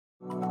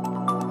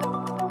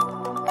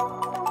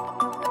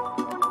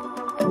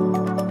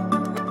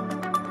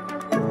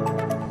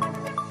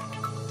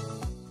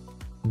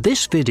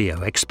This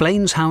video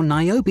explains how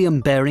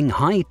niobium-bearing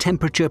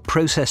high-temperature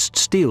processed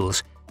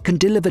steels can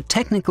deliver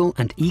technical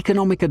and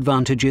economic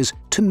advantages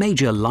to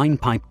major line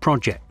pipe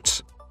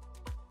projects.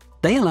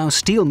 They allow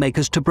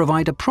steelmakers to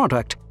provide a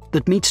product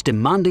that meets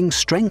demanding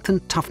strength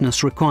and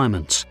toughness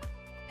requirements,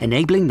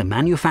 enabling the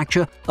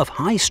manufacture of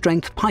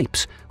high-strength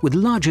pipes with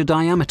larger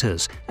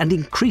diameters and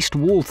increased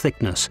wall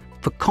thickness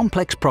for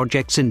complex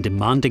projects in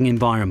demanding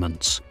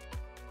environments.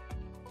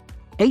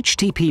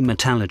 HTP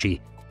metallurgy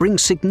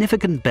brings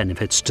significant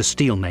benefits to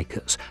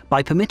steelmakers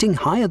by permitting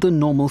higher than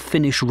normal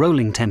finish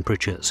rolling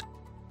temperatures,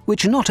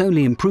 which not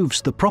only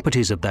improves the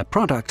properties of their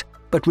product,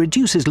 but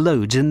reduces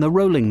loads in the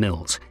rolling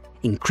mills,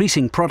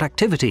 increasing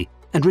productivity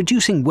and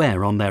reducing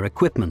wear on their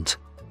equipment.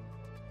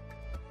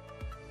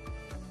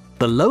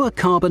 The lower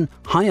carbon,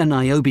 higher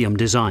niobium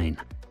design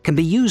can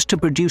be used to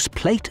produce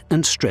plate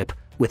and strip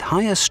with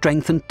higher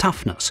strength and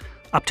toughness,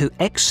 up to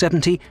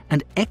X70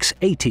 and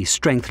X80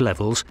 strength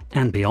levels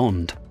and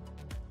beyond.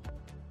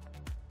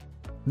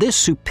 This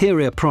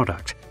superior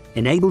product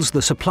enables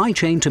the supply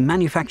chain to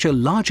manufacture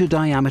larger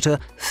diameter,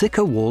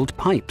 thicker walled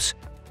pipes,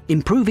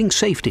 improving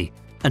safety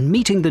and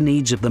meeting the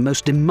needs of the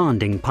most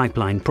demanding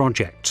pipeline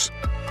projects.